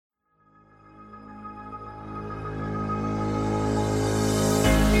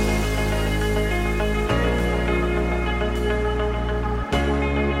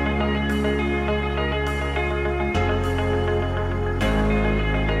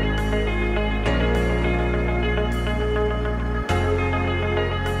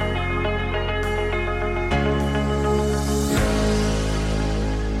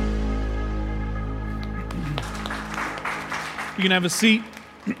You can have a seat.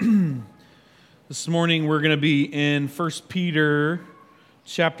 This morning we're going to be in 1 Peter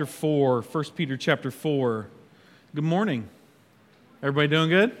chapter 4. 1 Peter chapter 4. Good morning. Everybody doing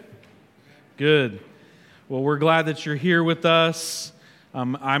good? Good. Well, we're glad that you're here with us.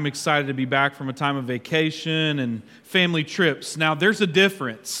 I'm excited to be back from a time of vacation and family trips. Now, there's a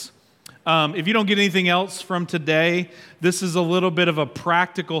difference. If you don't get anything else from today, this is a little bit of a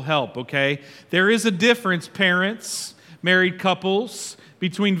practical help, okay? There is a difference, parents, married couples,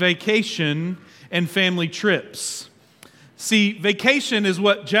 between vacation and family trips. See, vacation is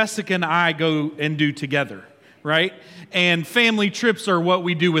what Jessica and I go and do together, right? And family trips are what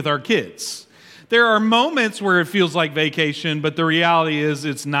we do with our kids. There are moments where it feels like vacation, but the reality is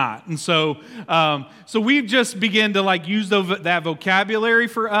it's not. And so we've just begun to use that vocabulary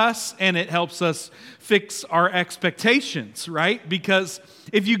for us, and it helps us fix our expectations, right? Because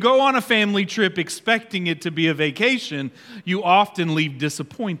if you go on a family trip expecting it to be a vacation, you often leave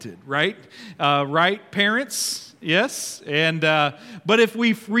disappointed, right? Right, parents? Yes. And but if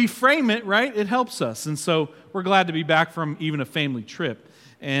we reframe it, right, it helps us. And so we're glad to be back from even a family trip.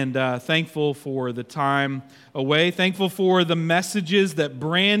 And thankful for the time away. Thankful for the messages that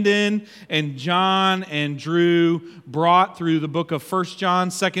Brandon and John and Drew brought through the book of 1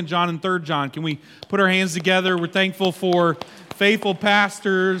 John, 2 John, and 3 John. Can we put our hands together? We're thankful for faithful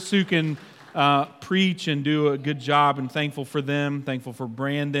pastors who can preach and do a good job, and thankful for them. Thankful for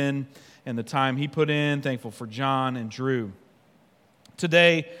Brandon and the time he put in. Thankful for John and Drew.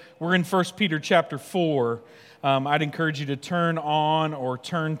 Today, we're in 1 Peter chapter 4. I'd encourage you to turn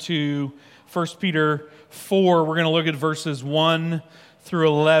to 1 Peter 4. We're going to look at verses 1 through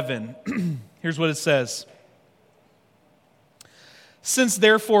 11. Here's what it says. Since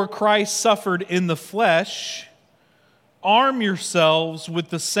therefore Christ suffered in the flesh, arm yourselves with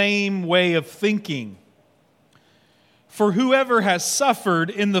the same way of thinking. For whoever has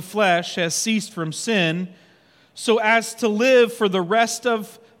suffered in the flesh has ceased from sin, so as to live for the rest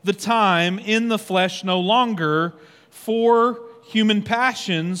of the time in the flesh no longer for human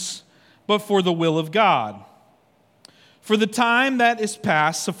passions, but for the will of God. For the time that is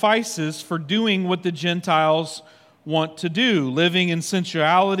past suffices for doing what the Gentiles want to do, living in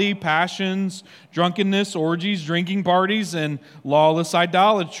sensuality, passions, drunkenness, orgies, drinking parties, and lawless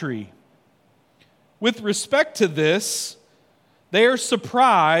idolatry. With respect to this, they are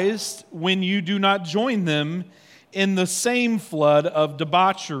surprised when you do not join them in the same flood of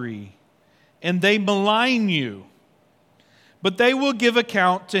debauchery, and they malign you. But they will give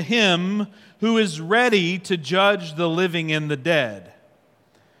account to him who is ready to judge the living and the dead.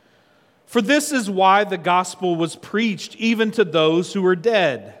 For this is why the gospel was preached even to those who are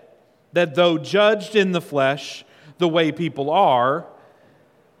dead, that though judged in the flesh the way people are,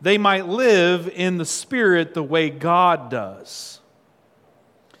 they might live in the spirit the way God does.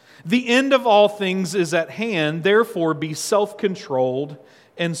 The end of all things is at hand, therefore be self-controlled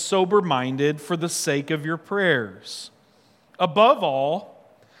and sober-minded for the sake of your prayers. Above all,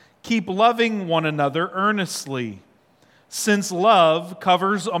 keep loving one another earnestly, since love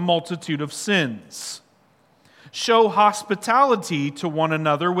covers a multitude of sins. Show hospitality to one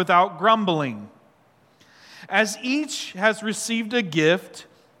another without grumbling. As each has received a gift,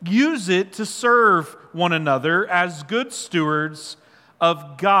 use it to serve one another as good stewards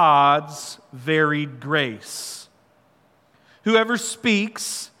of God's varied grace. Whoever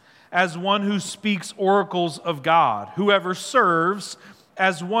speaks, as one who speaks oracles of God. Whoever serves,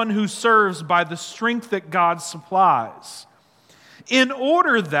 as one who serves by the strength that God supplies. In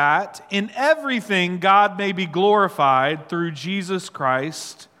order that in everything God may be glorified through Jesus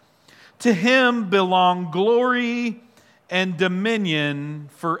Christ, to him belong glory and dominion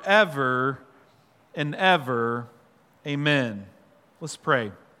forever and ever. Amen. Let's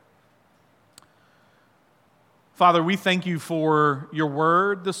pray. Father, we thank you for your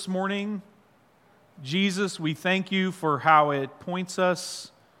word this morning. Jesus, we thank you for how it points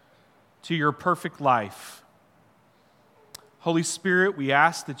us to your perfect life. Holy Spirit, we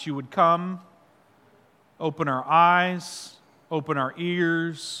ask that you would come, open our eyes, open our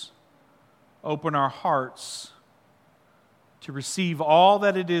ears, open our hearts to receive all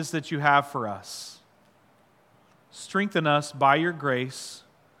that it is that you have for us. Strengthen us by your grace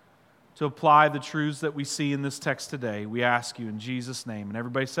to apply the truths that we see in this text today. We ask you in Jesus' name. And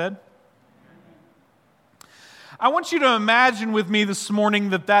everybody said? I want you to imagine with me this morning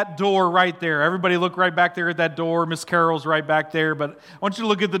that door right there, everybody look right back there at that door. Miss Carol's right back there, but I want you to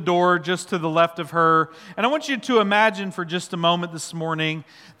look at the door just to the left of her. And I want you to imagine for just a moment this morning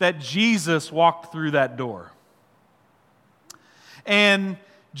that Jesus walked through that door. And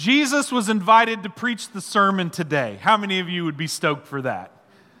Jesus was invited to preach the sermon today. How many of you would be stoked for that?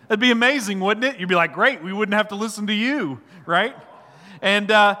 That'd be amazing, wouldn't it? You'd be like, great, we wouldn't have to listen to you, right? And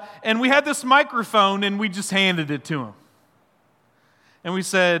we had this microphone, and we just handed it to him. And we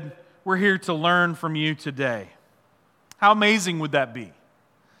said, we're here to learn from you today. How amazing would that be?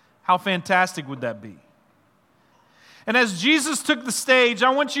 How fantastic would that be? And as Jesus took the stage, I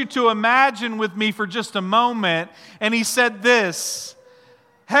want you to imagine with me for just a moment, and he said this,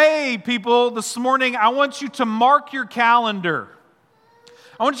 hey, people, this morning, I want you to mark your calendar.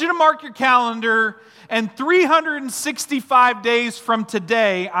 I want you to mark your calendar, and 365 days from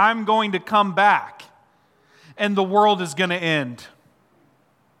today, I'm going to come back, and the world is going to end.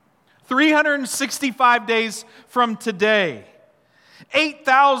 365 days from today,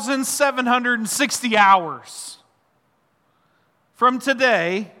 8,760 hours from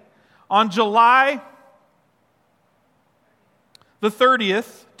today, on July the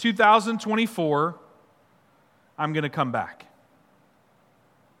 30th, 2024, I'm going to come back.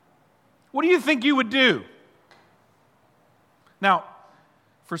 What do you think you would do? Now,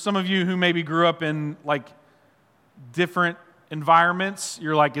 for some of you who maybe grew up in like different environments,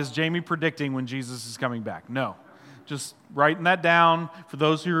 you're like, is Jamie predicting when Jesus is coming back? No. Just writing that down. For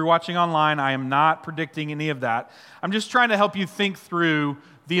those who are watching online, I am not predicting any of that. I'm just trying to help you think through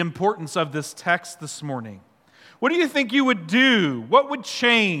the importance of this text this morning. What do you think you would do? What would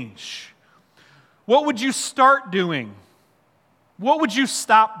change? What would you start doing? What would you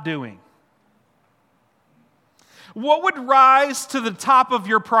stop doing? What would rise to the top of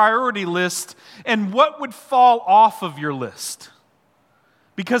your priority list, and what would fall off of your list?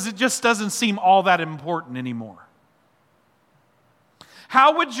 Because it just doesn't seem all that important anymore.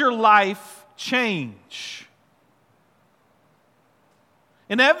 How would your life change?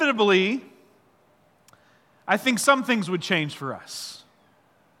 Inevitably, I think some things would change for us.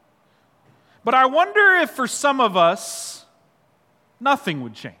 But I wonder if for some of us, nothing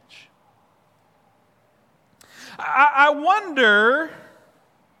would change. I wonder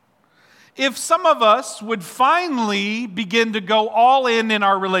if some of us would finally begin to go all in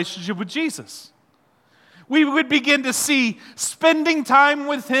our relationship with Jesus. We would begin to see spending time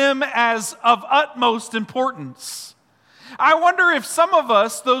with Him as of utmost importance. I wonder if some of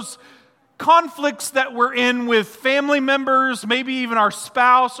us, those conflicts that we're in with family members, maybe even our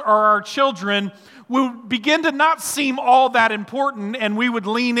spouse or our children, would begin to not seem all that important, and we would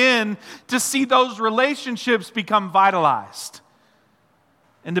lean in to see those relationships become vitalized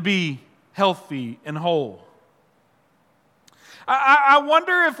and to be healthy and whole. I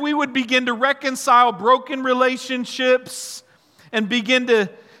wonder if we would begin to reconcile broken relationships and begin to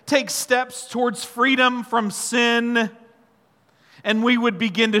take steps towards freedom from sin, and we would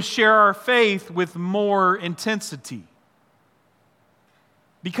begin to share our faith with more intensity.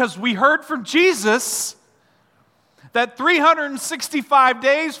 Because we heard from Jesus that 365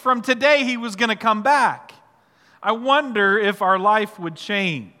 days from today He was going to come back. I wonder if our life would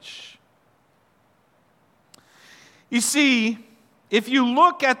change. You see, if you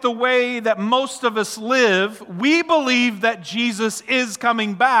look at the way that most of us live, we believe that Jesus is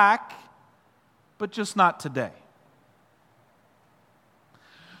coming back, but just not today.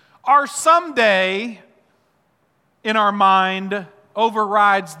 Our someday in our mind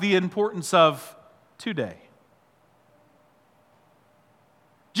overrides the importance of today.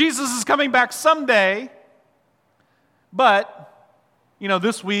 Jesus is coming back someday, but,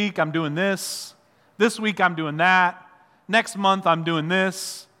 this week I'm doing this week I'm doing that, next month I'm doing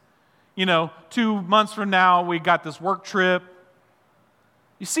this, 2 months from now we got this work trip.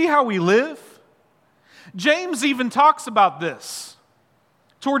 You see how we live? James even talks about this.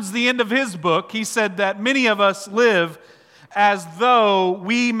 Towards the end of his book, he said that many of us live as though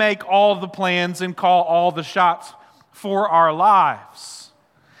we make all the plans and call all the shots for our lives.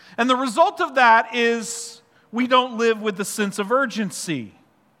 And the result of that is we don't live with a sense of urgency.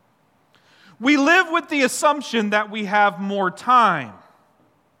 We live with the assumption that we have more time.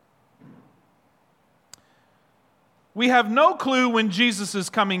 We have no clue when Jesus is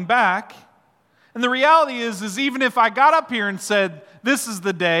coming back. And the reality is even if I got up here and said, this is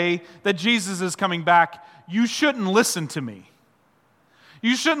the day that Jesus is coming back, you shouldn't listen to me.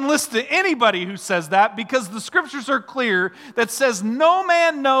 You shouldn't listen to anybody who says that, because the scriptures are clear that says no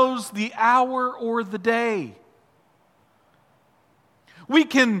man knows the hour or the day. We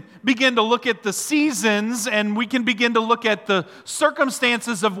can begin to look at the seasons, and we can begin to look at the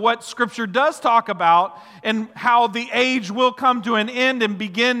circumstances of what Scripture does talk about and how the age will come to an end, and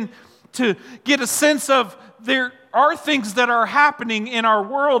begin to get a sense of there are things that are happening in our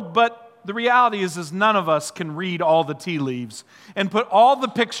world, but the reality is none of us can read all the tea leaves and put all the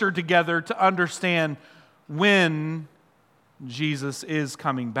picture together to understand when Jesus is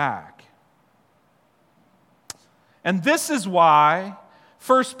coming back. And this is why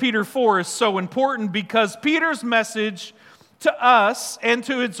 1 Peter 4 is so important, because Peter's message to us and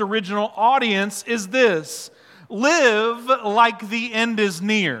to its original audience is this: live like the end is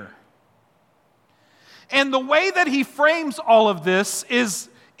near. And the way that he frames all of this is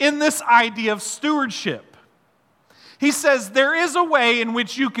in this idea of stewardship. He says there is a way in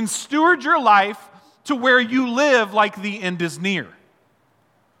which you can steward your life to where you live like the end is near.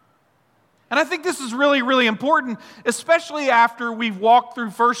 And I think this is really, really important, especially after we've walked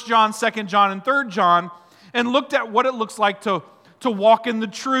through 1 John, 2 John, and 3 John and looked at what it looks like to walk in the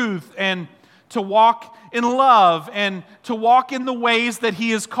truth and to walk in love and to walk in the ways that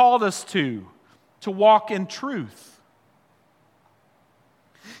he has called us to walk in truth.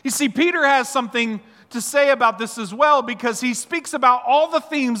 You see, Peter has something to say about this as well, because he speaks about all the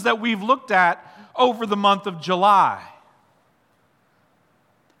themes that we've looked at over the month of July.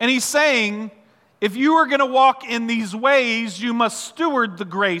 And he's saying, if you are going to walk in these ways, you must steward the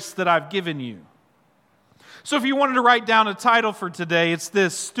grace that I've given you. So if you wanted to write down a title for today, it's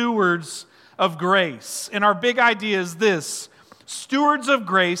this: Stewards of Grace. And our big idea is this: Stewards of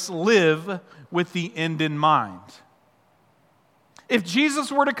Grace live with the end in mind. If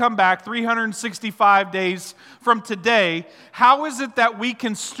Jesus were to come back 365 days from today, how is it that we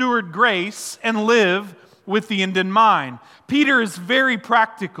can steward grace and live with the end in mind? Peter is very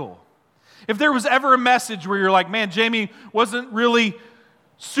practical. If there was ever a message where you're like, man, Jamie wasn't really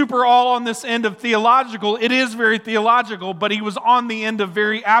super all on this end of theological, it is very theological, but he was on the end of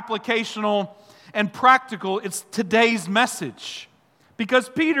very applicational and practical. It's today's message, because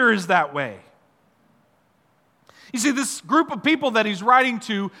Peter is that way. You see, this group of people that he's writing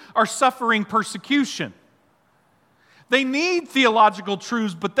to are suffering persecution. They need theological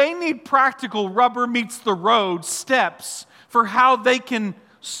truths, but they need practical rubber meets the road steps for how they can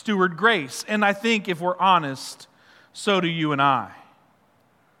steward grace. And I think, if we're honest, so do you and I.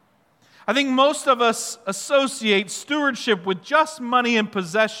 I think most of us associate stewardship with just money and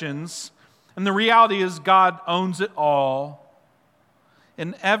possessions, and the reality is God owns it all,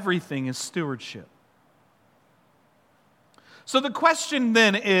 and everything is stewardship. So the question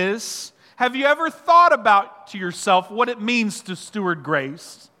then is, have you ever thought about to yourself what it means to steward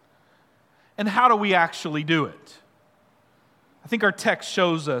grace? And how do we actually do it? I think our text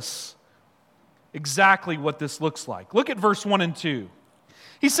shows us exactly what this looks like. Look at verse 1 and 2.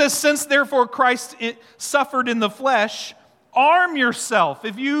 He says, since therefore Christ suffered in the flesh, arm yourself.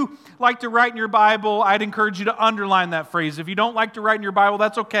 If you like to write in your Bible, I'd encourage you to underline that phrase. If you don't like to write in your Bible,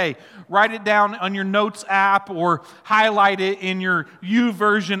 that's okay. Write it down on your notes app or highlight it in your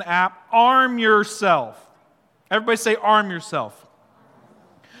YouVersion app. Arm yourself. Everybody say, arm yourself.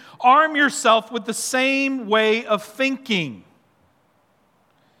 Arm yourself with the same way of thinking.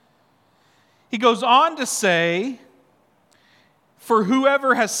 He goes on to say, for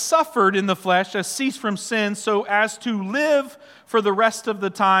whoever has suffered in the flesh has ceased from sin, so as to live for the rest of the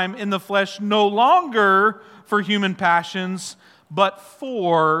time in the flesh, no longer for human passions, but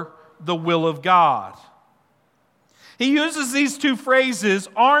for the will of God. He uses these two phrases,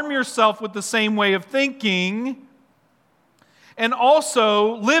 arm yourself with the same way of thinking, and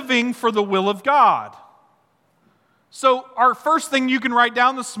also living for the will of God. So our first thing you can write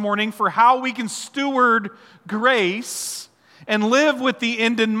down this morning for how we can steward grace and live with the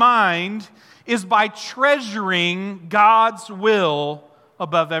end in mind is by treasuring God's will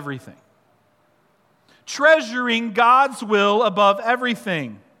above everything. Treasuring God's will above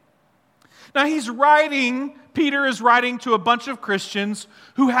everything. Now Peter is writing to a bunch of Christians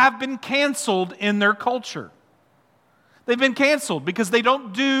who have been canceled in their culture. They've been canceled because they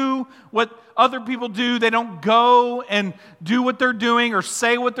don't do what other people do. They don't go and do what they're doing or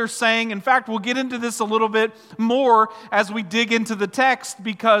say what they're saying. In fact, we'll get into this a little bit more as we dig into the text,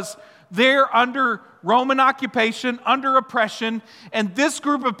 because they're under Roman occupation, under oppression, and this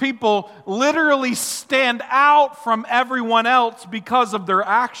group of people literally stand out from everyone else because of their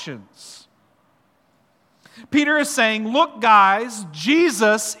actions. Peter is saying, look guys,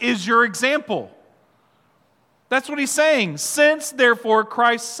 Jesus is your example. That's what he's saying. Since, therefore,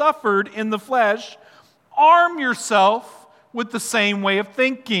 Christ suffered in the flesh, arm yourself with the same way of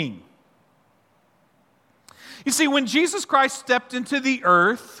thinking. You see, when Jesus Christ stepped into the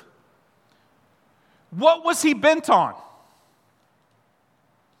earth, what was he bent on?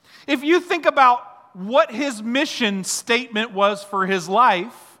 If you think about what his mission statement was for his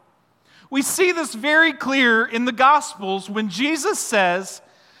life, we see this very clear in the Gospels when Jesus says,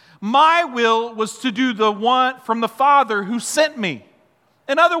 My will was to do the one from the Father who sent me.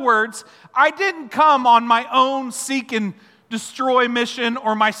 In other words, I didn't come on my own seek and destroy mission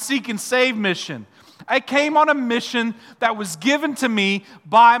or my seek and save mission. I came on a mission that was given to me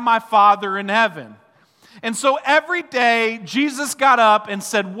by my Father in heaven. And so every day, Jesus got up and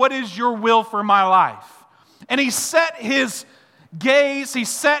said, "What is your will for my life?" And he set his gaze, he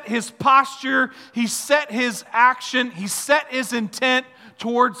set his posture, he set his action, he set his intent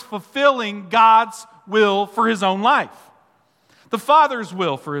towards fulfilling God's will for his own life, the Father's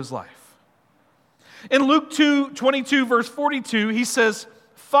will for his life. In Luke 2:22, verse 42, he says,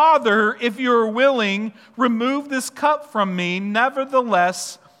 "Father, if you are willing, remove this cup from me.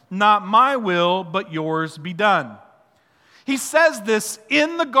 Nevertheless, not my will, but yours be done." He says this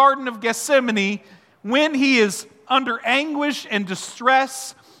in the Garden of Gethsemane when he is under anguish and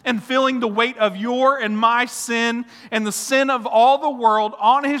distress and feeling the weight of your and my sin and the sin of all the world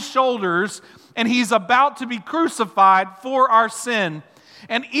on his shoulders, and he's about to be crucified for our sin.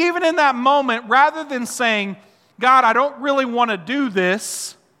 And even in that moment, rather than saying, "God, I don't really want to do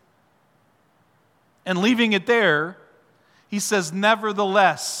this," and leaving it there, he says,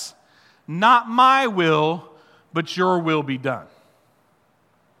 "Nevertheless, not my will, but your will be done."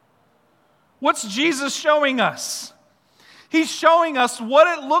 What's Jesus showing us? He's showing us what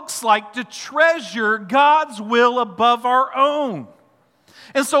it looks like to treasure God's will above our own.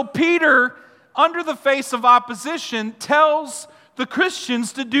 And so Peter, under the face of opposition, tells the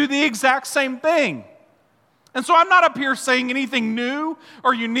Christians to do the exact same thing. And so I'm not up here saying anything new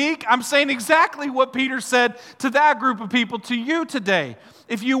or unique. I'm saying exactly what Peter said to that group of people to you today.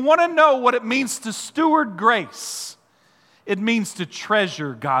 If you want to know what it means to steward grace, it means to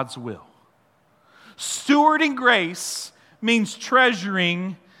treasure God's will. Stewarding grace means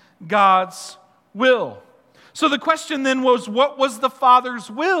treasuring God's will. So the question then was, what was the Father's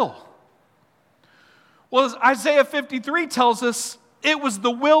will? Well, as Isaiah 53 tells us, it was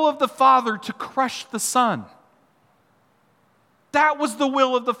the will of the Father to crush the Son. That was the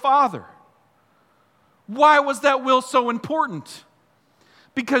will of the Father. Why was that will so important?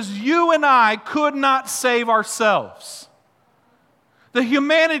 Because you and I could not save ourselves. The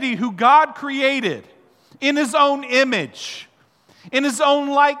humanity who God created in his own image, in his own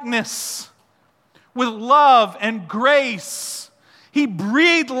likeness, with love and grace, he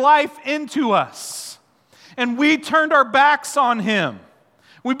breathed life into us. And we turned our backs on him.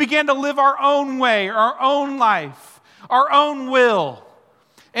 We began to live our own way, our own life, our own will.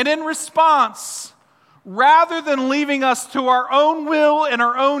 And in response, rather than leaving us to our own will and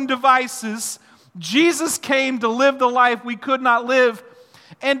our own devices, Jesus came to live the life we could not live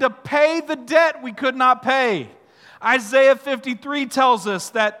and to pay the debt we could not pay. Isaiah 53 tells us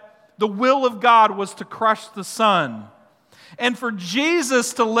that the will of God was to crush the Son and for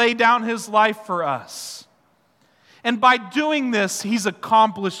Jesus to lay down his life for us. And by doing this, he's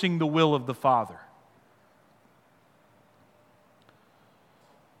accomplishing the will of the Father.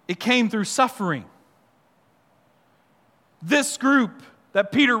 It came through suffering. This group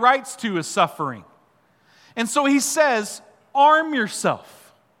that Peter writes to is suffering. And so he says, arm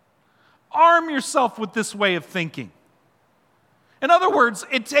yourself. Arm yourself with this way of thinking. In other words,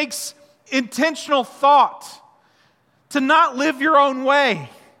 it takes intentional thought to not live your own way,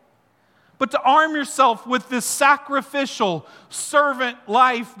 but to arm yourself with this sacrificial servant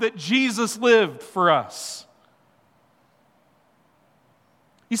life that Jesus lived for us.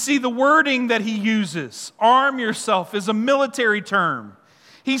 You see, the wording that he uses, arm yourself, is a military term.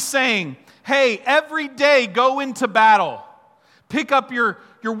 He's saying, hey, every day go into battle. Pick up your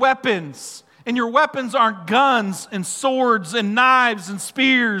weapons. And your weapons aren't guns and swords and knives and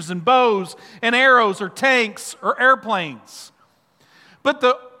spears and bows and arrows or tanks or airplanes. But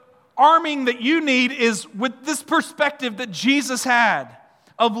the arming that you need is with this perspective that Jesus had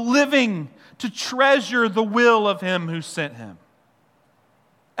of living to treasure the will of him who sent him.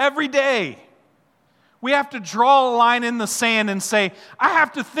 Every day, we have to draw a line in the sand and say, I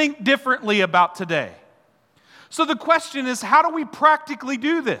have to think differently about today. So the question is, how do we practically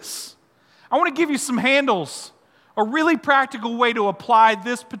do this? I want to give you some handles, a really practical way to apply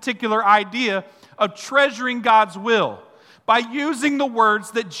this particular idea of treasuring God's will by using the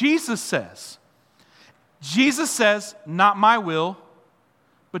words that Jesus says. Jesus says, not my will,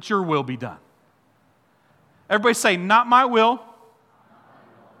 but your will be done. Everybody say, not my will,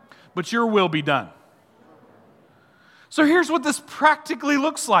 but your will be done. So here's what this practically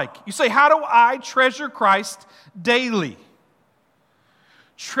looks like. You say, how do I treasure Christ daily?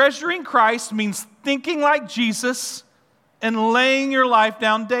 Treasuring Christ means thinking like Jesus and laying your life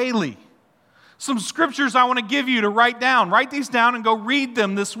down daily. Some scriptures I want to give you to write down. Write these down and go read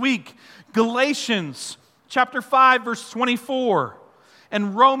them this week. Galatians chapter 5, verse 24,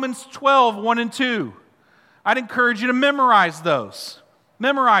 and Romans 12, 1 and 2. I'd encourage you to memorize those.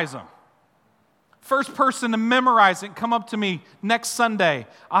 Memorize them. First person to memorize it, come up to me next Sunday.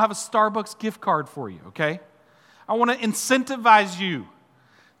 I'll have a Starbucks gift card for you, okay? I want to incentivize you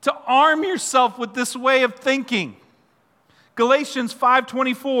to arm yourself with this way of thinking. Galatians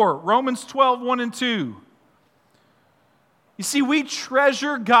 5:24, Romans 12, 1 and 2. You see, we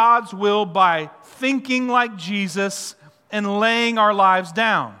treasure God's will by thinking like Jesus and laying our lives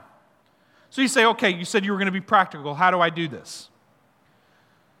down. So you say, okay, you said you were going to be practical. How do I do this?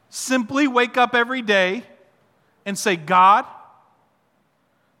 Simply wake up every day and say, God,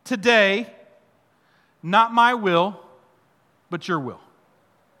 today, not my will, but your will.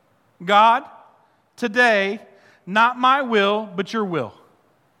 God, today, not my will, but your will.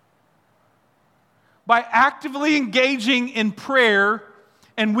 By actively engaging in prayer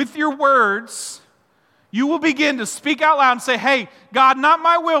and with your words, you will begin to speak out loud and say, hey, God, not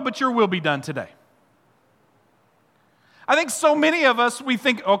my will, but your will be done today. I think so many of us, we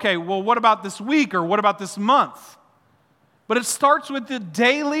think, okay, well, what about this week or what about this month? But it starts with the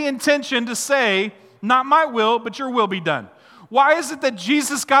daily intention to say, not my will, but your will be done. Why is it that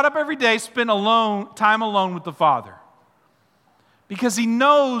Jesus got up every day, spent time alone with the Father? Because he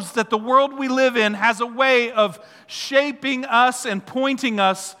knows that the world we live in has a way of shaping us and pointing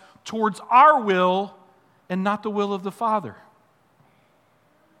us towards our will and not the will of the Father.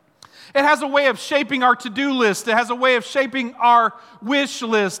 It has a way of shaping our to-do list. It has a way of shaping our wish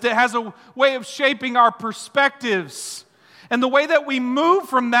list. It has a way of shaping our perspectives. And the way that we move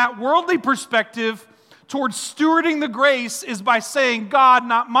from that worldly perspective towards stewarding the grace is by saying, God,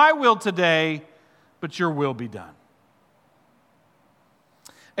 not my will today, but your will be done.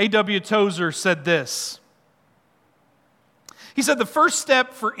 A.W. Tozer said this. He said, the first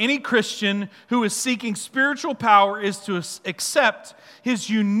step for any Christian who is seeking spiritual power is to accept his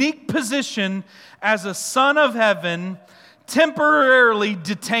unique position as a son of heaven, temporarily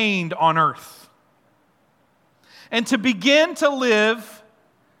detained on earth, and to begin to live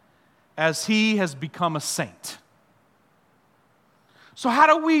as he has become a saint. So how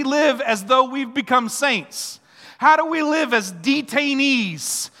do we live as though we've become saints? How do we live as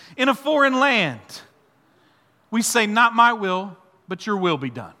detainees in a foreign land? We say, not my will, but your will be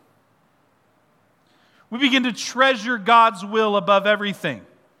done. We begin to treasure God's will above everything.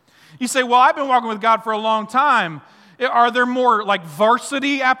 You say, well, I've been walking with God for a long time. Are there more like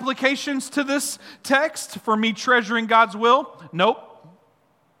varsity applications to this text for me treasuring God's will? Nope.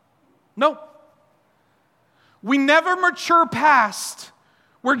 We never mature past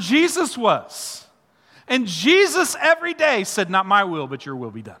where Jesus was. And Jesus every day said, not my will, but your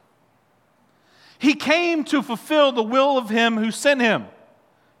will be done. He came to fulfill the will of him who sent him.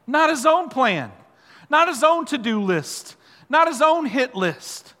 Not his own plan, not his own to-do list, not his own hit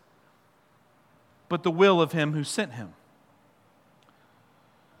list, but the will of him who sent him.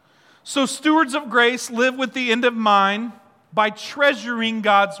 So stewards of grace live with the end of mind by treasuring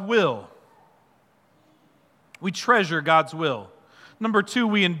God's will. We treasure God's will. Number 2,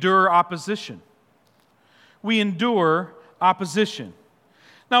 we endure opposition. We endure opposition.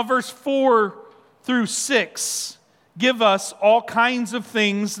 Now, verse 4 through 6 give us all kinds of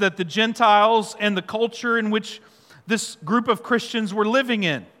things that the Gentiles and the culture in which this group of Christians were living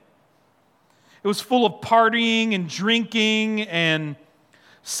in. It was full of partying and drinking and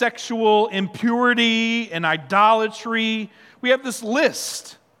sexual impurity and idolatry. We have this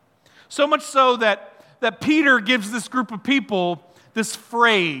list. So much so that Peter gives this group of people this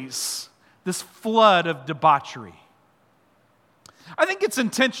phrase, this flood of debauchery. I think it's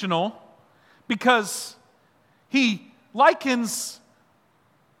intentional because he likens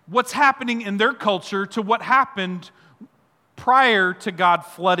what's happening in their culture to what happened prior to God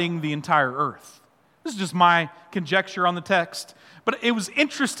flooding the entire earth. This is just my conjecture on the text. But it was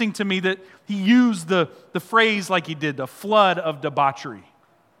interesting to me that he used the phrase like he did, the flood of debauchery.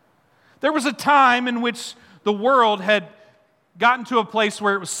 There was a time in which the world had gotten to a place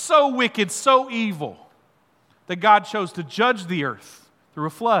where it was so wicked, so evil, that God chose to judge the earth through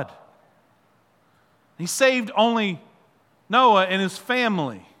a flood. He saved only Noah and his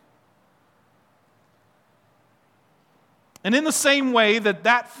family. And in the same way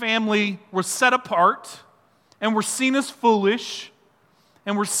that family was set apart and were seen as foolish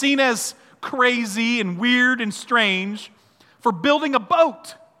and were seen as crazy and weird and strange for building a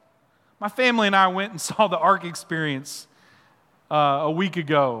boat. My family and I went and saw the Ark Experience a week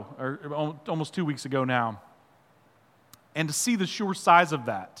ago, or almost 2 weeks ago now. And to see the sheer size of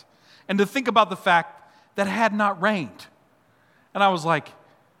that, and to think about the fact that it had not rained. And I was like,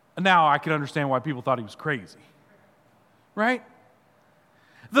 now I can understand why people thought he was crazy. Right?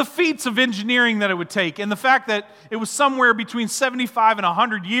 The feats of engineering that it would take, and the fact that it was somewhere between 75 and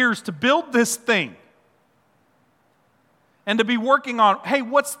 100 years to build this thing. And to be working on, hey,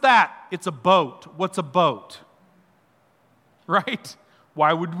 what's that? It's a boat. What's a boat? Right?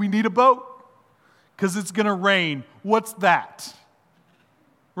 Why would we need a boat? Because it's going to rain. What's that?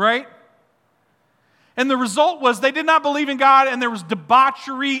 Right? And the result was they did not believe in God, and there was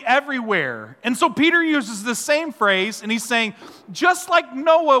debauchery everywhere. And so Peter uses the same phrase, and he's saying, just like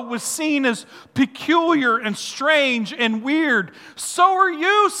Noah was seen as peculiar and strange and weird, so are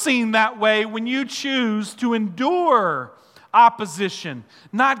you seen that way when you choose to endure opposition,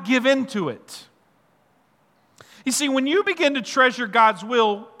 not give in to it. You see, when you begin to treasure God's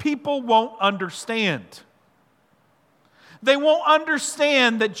will, people won't understand. They won't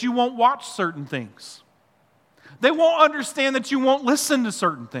understand that you won't watch certain things. They won't understand that you won't listen to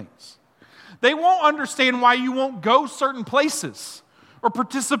certain things. They won't understand why you won't go certain places or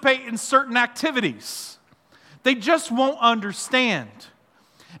participate in certain activities. They just won't understand.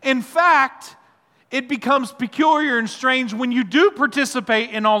 In fact, it becomes peculiar and strange when you do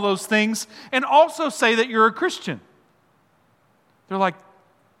participate in all those things and also say that you're a Christian. They're like,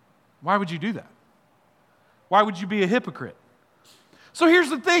 why would you do that? Why would you be a hypocrite? So here's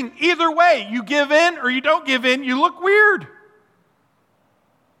the thing. Either way, you give in or you don't give in, you look weird.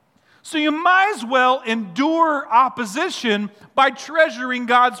 So you might as well endure opposition by treasuring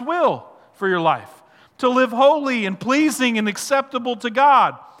God's will for your life, to live holy and pleasing and acceptable to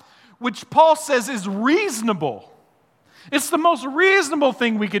God, which Paul says is reasonable. It's the most reasonable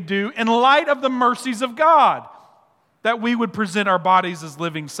thing we could do in light of the mercies of God, that we would present our bodies as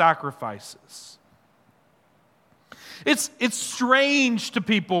living sacrifices. It's strange to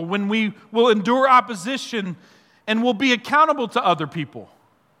people when we will endure opposition and will be accountable to other people.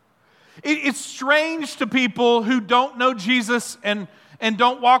 It's strange to people who don't know Jesus and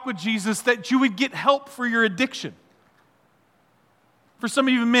don't walk with Jesus that you would get help for your addiction. For some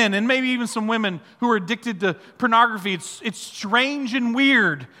of you men, and maybe even some women who are addicted to pornography, it's strange and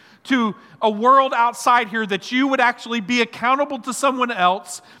weird to a world outside here that you would actually be accountable to someone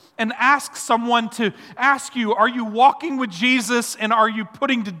else and ask someone to ask you, are you walking with Jesus and are you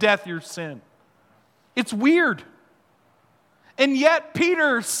putting to death your sin? It's weird. And yet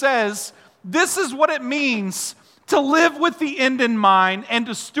Peter says this is what it means to live with the end in mind and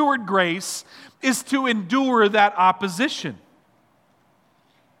to steward grace is to endure that opposition.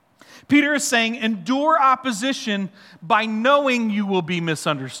 Peter is saying, endure opposition by knowing you will be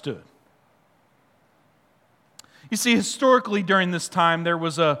misunderstood. You see, historically during this time, there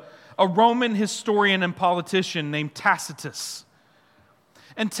was a Roman historian and politician named Tacitus.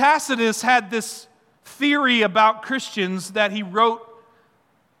 And Tacitus had this theory about Christians that he wrote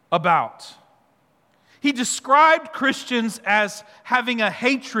about. He described Christians as having a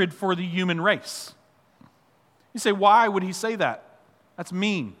hatred for the human race. You say, why would he say that? That's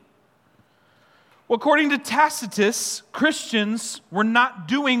mean. Well, according to Tacitus, Christians were not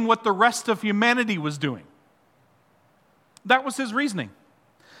doing what the rest of humanity was doing. That was his reasoning.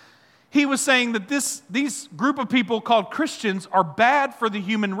 He was saying that these group of people called Christians are bad for the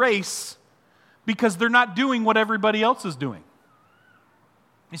human race because they're not doing what everybody else is doing.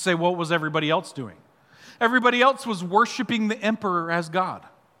 You say, what was everybody else doing? Everybody else was worshiping the emperor as God.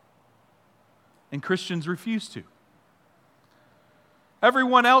 And Christians refused to.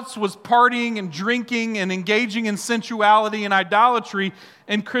 Everyone else was partying and drinking and engaging in sensuality and idolatry,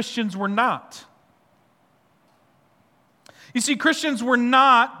 and Christians were not. You see, Christians were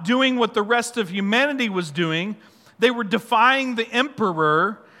not doing what the rest of humanity was doing. They were defying the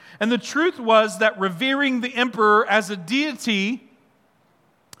emperor, and the truth was that revering the emperor as a deity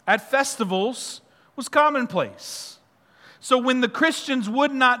at festivals was commonplace. So when the Christians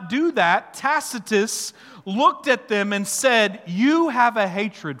would not do that, Tacitus looked at them and said, you have a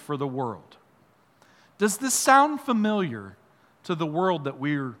hatred for the world. Does this sound familiar to the world that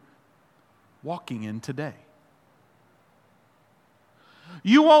we're walking in today?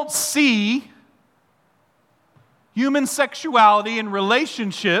 You won't see human sexuality and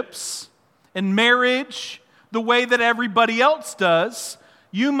relationships and marriage the way that everybody else does.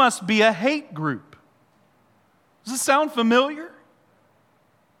 You must be a hate group. Does this sound familiar?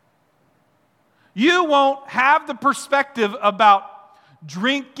 You won't have the perspective about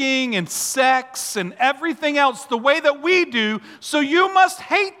drinking and sex and everything else the way that we do, so you must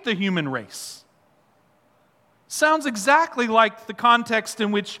hate the human race. Sounds exactly like the context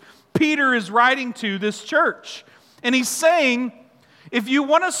in which Peter is writing to this church. And he's saying, If you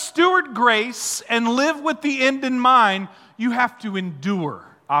want to steward grace and live with the end in mind, you have to endure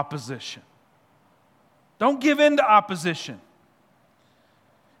opposition. Don't give in to opposition.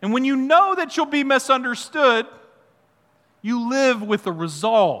 And when you know that you'll be misunderstood, you live with a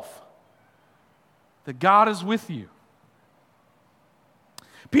resolve that God is with you.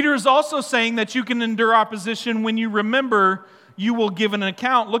 Peter is also saying that you can endure opposition when you remember you will give an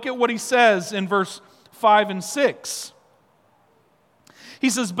account. Look at what he says in verse 5 and 6. He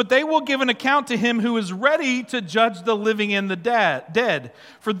says, "But they will give an account to him who is ready to judge the living and the dead.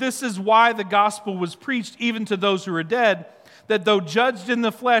 For this is why the gospel was preached even to those who are dead, that though judged in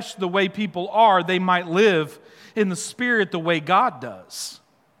the flesh the way people are, they might live in the spirit the way God does."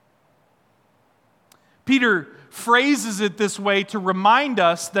 Peter phrases it this way to remind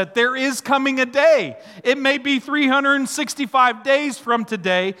us that there is coming a day. It may be 365 days from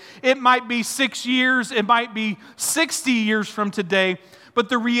today. It might be 6 years. It might be 60 years from today. But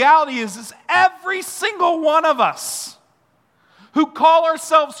the reality is every single one of us who call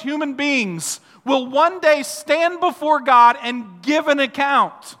ourselves human beings will one day stand before God and give an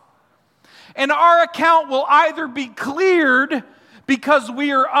account. And our account will either be cleared because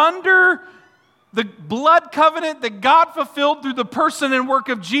we are under the blood covenant that God fulfilled through the person and work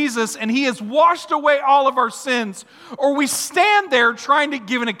of Jesus, and He has washed away all of our sins, or we stand there trying to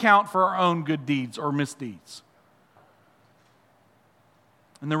give an account for our own good deeds or misdeeds.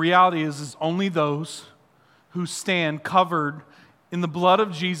 And the reality is only those who stand covered in the blood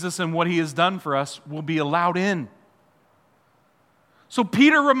of Jesus and what He has done for us will be allowed in. So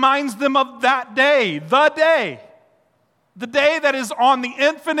Peter reminds them of that day, the day that is on the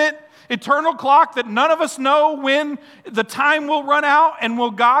infinite, eternal clock that none of us know when the time will run out and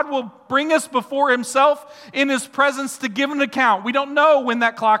God will bring us before Himself in His presence to give an account. We don't know when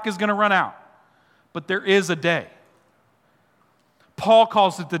that clock is going to run out, but there is a day. Paul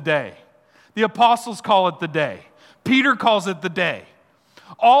calls it the day. The apostles call it the day. Peter calls it the day.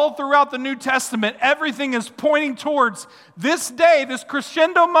 All throughout the New Testament, everything is pointing towards this day, this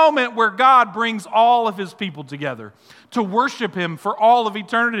crescendo moment where God brings all of His people together to worship Him for all of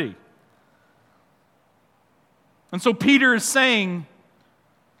eternity. And so Peter is saying,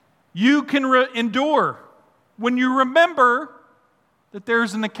 you can endure when you remember that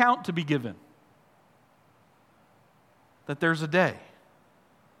there's an account to be given, that there's a day.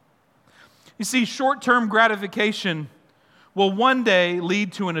 You see, short-term gratification will one day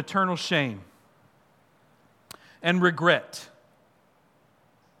lead to an eternal shame and regret.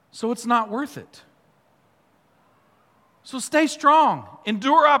 So it's not worth it. So stay strong.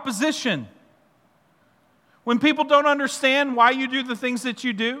 Endure opposition. When people don't understand why you do the things that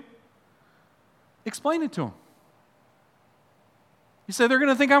you do, explain it to them. You say, they're going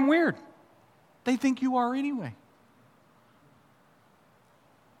to think I'm weird. They think you are anyway.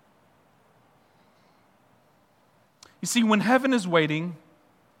 You see, when heaven is waiting,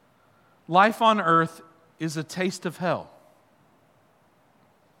 life on earth is a taste of hell.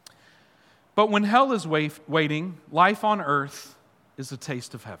 But when hell is waiting, life on earth is a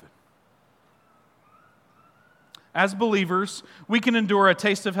taste of heaven. As believers, we can endure a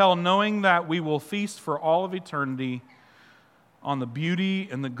taste of hell knowing that we will feast for all of eternity on the beauty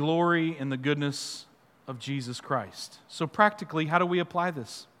and the glory and the goodness of Jesus Christ. So practically, how do we apply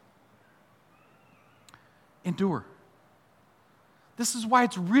this? Endure. This is why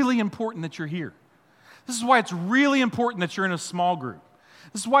it's really important that you're here. This is why it's really important that you're in a small group.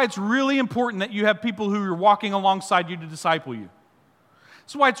 This is why it's really important that you have people who are walking alongside you to disciple you.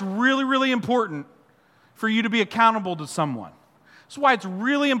 This is why it's really, really important for you to be accountable to someone. This is why it's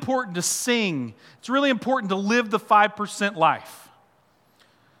really important to sing. It's really important to live the 5% life.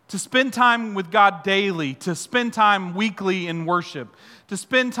 To spend time with God daily, to spend time weekly in worship, to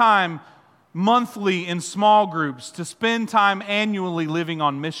spend time monthly in small groups, to spend time annually living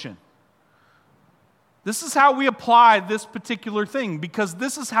on mission. This is how we apply this particular thing, because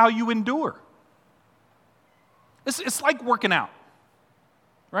this is how you endure. It's like working out,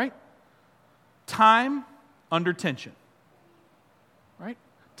 right? Time under tension, right?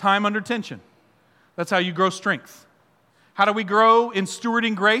 Time under tension. That's how you grow strength. How do we grow in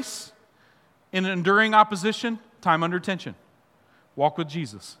stewarding grace, in enduring opposition? Time under tension. Walk with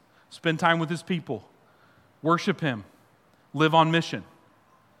Jesus. Spend time with His people. Worship Him. Live on mission.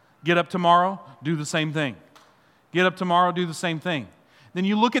 Get up tomorrow, do the same thing. Get up tomorrow, do the same thing. Then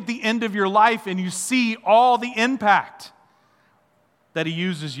you look at the end of your life and you see all the impact that He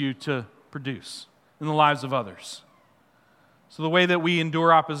uses you to produce in the lives of others. So the way that we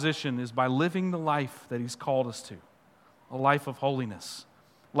endure opposition is by living the life that He's called us to, a life of holiness.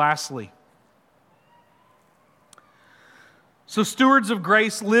 Lastly, So stewards of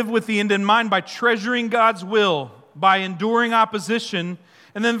grace live with the end in mind by treasuring God's will, by enduring opposition.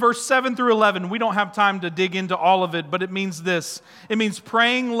 And then verse 7 through 11, we don't have time to dig into all of it, but it means this. It means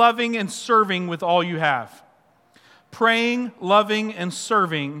praying, loving, and serving with all you have. Praying, loving, and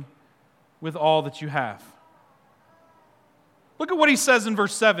serving with all that you have. Look at what he says in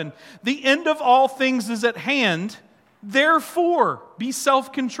verse 7. The end of all things is at hand. Therefore, be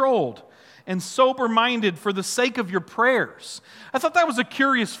self-controlled and sober-minded for the sake of your prayers. I thought that was a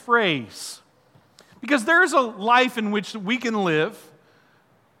curious phrase, because there's a life in which we can live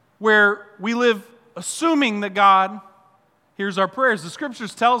where we live assuming that God hears our prayers. The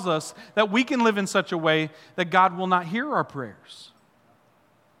Scriptures tells us that we can live in such a way that God will not hear our prayers.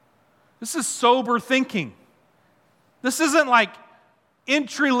 This is sober thinking. This isn't like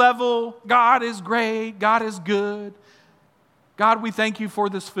entry level, God is great, God is good. God, we thank you for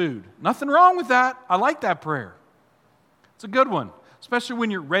this food. Nothing wrong with that. I like that prayer. It's a good one, especially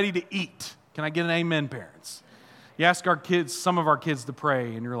when you're ready to eat. Can I get an amen, parents? You ask our kids, some of our kids to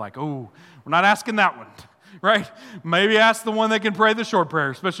pray, and you're like, oh, we're not asking that one, right? Maybe ask the one that can pray the short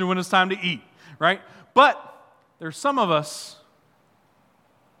prayer, especially when it's time to eat, right? But there's some of us,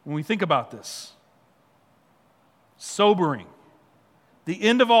 when we think about this, sobering. The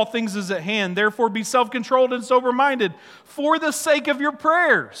end of all things is at hand. Therefore, be self-controlled and sober-minded for the sake of your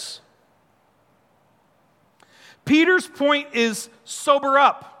prayers. Peter's point is sober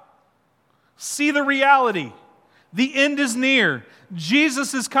up. See the reality. The end is near.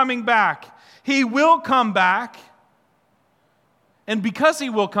 Jesus is coming back. He will come back. And because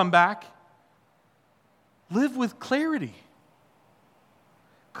he will come back, live with clarity.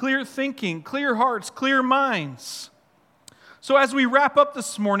 Clear thinking, clear hearts, clear minds. So as we wrap up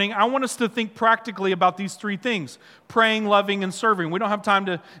this morning, I want us to think practically about these three things: praying, loving, and serving. We don't have time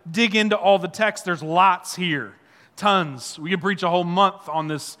to dig into all the text. There's lots here, tons. We could preach a whole month on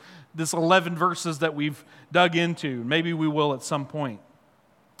this 11 verses that we've dug into. Maybe we will at some point.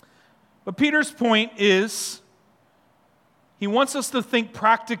 But Peter's point is, he wants us to think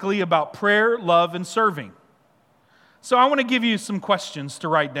practically about prayer, love, and serving. So I want to give you some questions to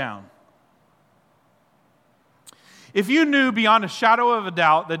write down. If you knew beyond a shadow of a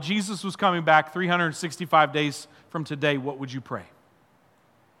doubt that Jesus was coming back 365 days from today, what would you pray?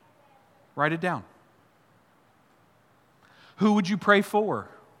 Write it down. Who would you pray for?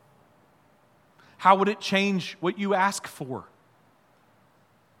 How would it change what you ask for?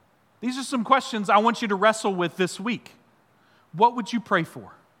 These are some questions I want you to wrestle with this week. What would you pray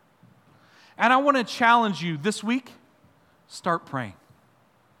for? And I want to challenge you this week, start praying.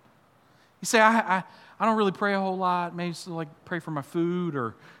 You say, I don't really pray a whole lot. Maybe just like pray for my food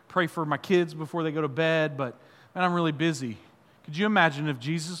or pray for my kids before they go to bed, but man, I'm really busy. Could you imagine if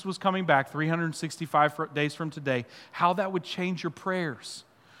Jesus was coming back 365 days from today, how that would change your prayers?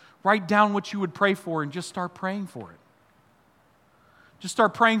 Write down what you would pray for and just start praying for it. Just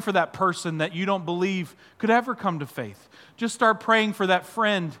start praying for that person that you don't believe could ever come to faith. Just start praying for that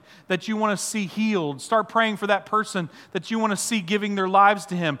friend that you want to see healed. Start praying for that person that you want to see giving their lives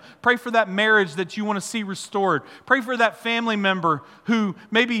to Him. Pray for that marriage that you want to see restored. Pray for that family member who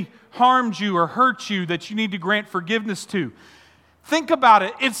maybe harmed you or hurt you that you need to grant forgiveness to. Think about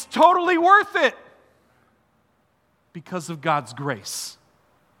it. It's totally worth it because of God's grace.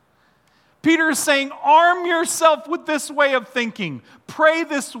 Peter is saying, arm yourself with this way of thinking. Pray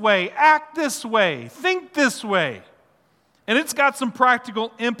this way, act this way, think this way. And it's got some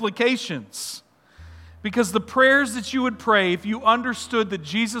practical implications. Because the prayers that you would pray if you understood that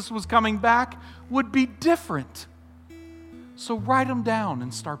Jesus was coming back would be different. So write them down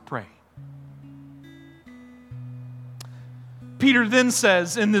and start praying. Peter then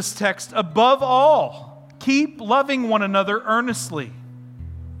says in this text, above all, keep loving one another earnestly.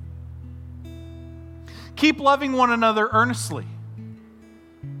 Keep loving one another earnestly.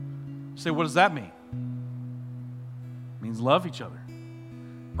 You say, what does that mean? It means love each other.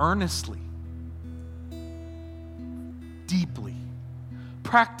 Earnestly. Deeply.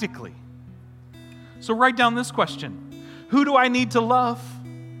 Practically. So write down this question. Who do I need to love?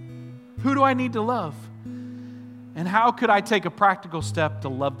 Who do I need to love? And how could I take a practical step to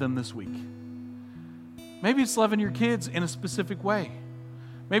love them this week? Maybe it's loving your kids in a specific way.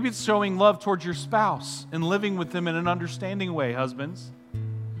 Maybe it's showing love towards your spouse and living with them in an understanding way, husbands,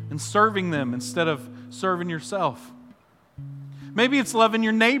 and serving them instead of serving yourself. Maybe it's loving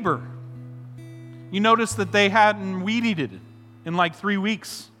your neighbor. You notice that they hadn't weed eated in like 3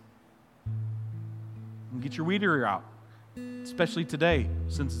 weeks. And get your weed eater out, especially today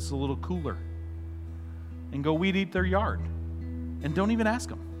since it's a little cooler. And go weed eat their yard. And don't even ask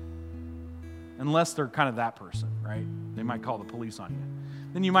them. unless they're kind of that person, right? They might call the police on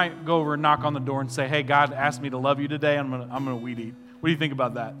you. Then you might go over and knock on the door and say, hey, God asked me to love you today. I'm gonna weed eat. What do you think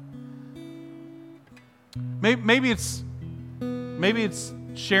about that? Maybe it's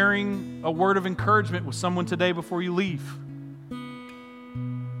sharing a word of encouragement with someone today before you leave.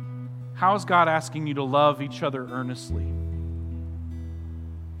 How is God asking you to love each other earnestly?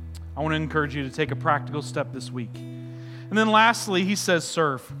 I want to encourage you to take a practical step this week. And then lastly, he says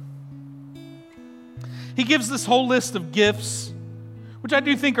serve. He gives this whole list of gifts, which I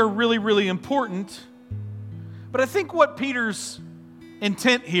do think are really, really important. But I think what Peter's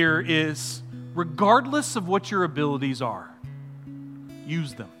intent here is, regardless of what your abilities are,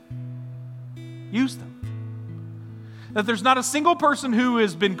 use them. Use them. That there's not a single person who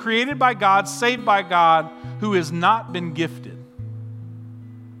has been created by God, saved by God, who has not been gifted.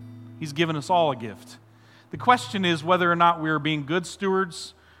 He's given us all a gift. The question is whether or not we are being good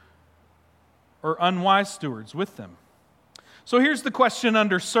stewards or unwise stewards with them. So here's the question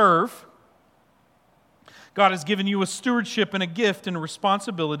under serve. God has given you a stewardship and a gift and a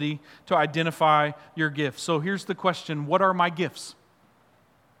responsibility to identify your gifts. So here's the question, what are my gifts?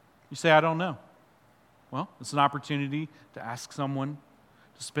 You say, I don't know. Well, it's an opportunity to ask someone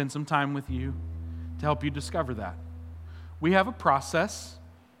to spend some time with you to help you discover that. We have a process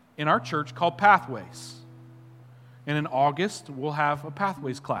in our church called Pathways. And in August, we'll have a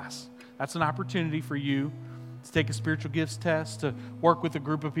Pathways class. That's an opportunity for you to take a spiritual gifts test, to work with a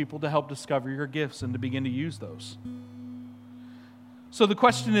group of people to help discover your gifts and to begin to use those. So the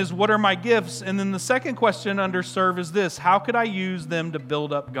question is, what are my gifts? And then the second question under serve is this: how could I use them to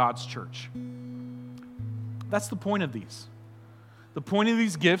build up God's church? That's the point of these. The point of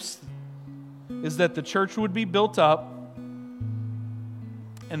these gifts is that the church would be built up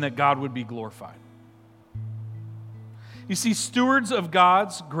and that God would be glorified. You see, stewards of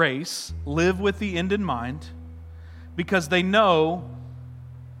God's grace live with the end in mind because they know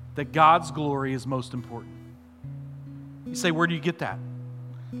that God's glory is most important. You say, where do you get that?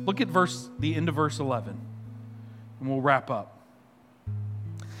 Look at the end of verse 11, and we'll wrap up.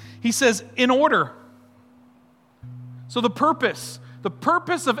 He says, in order. So the purpose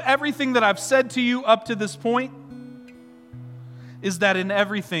of everything that I've said to you up to this point is that in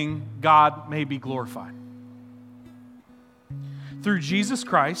everything God may be glorified. Through Jesus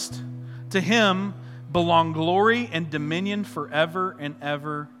Christ, to Him belong glory and dominion forever and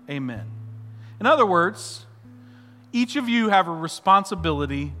ever. Amen. In other words, each of you have a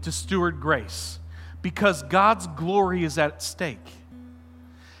responsibility to steward grace because God's glory is at stake.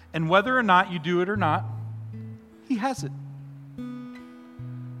 And whether or not you do it or not, He has it.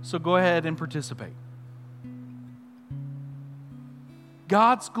 So go ahead and participate.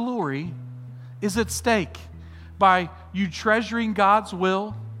 God's glory is at stake by you treasuring God's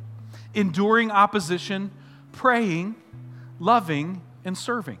will, enduring opposition, praying, loving, and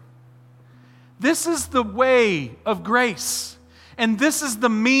serving. This is the way of grace, and this is the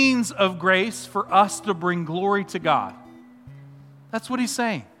means of grace for us to bring glory to God. That's what He's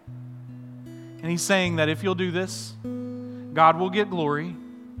saying. And He's saying that if you'll do this, God will get glory,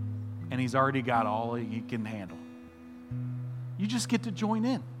 and He's already got all He can handle. You just get to join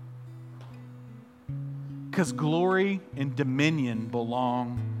in. Because glory and dominion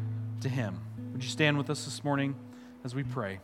belong to Him. Would you stand with us this morning as we pray?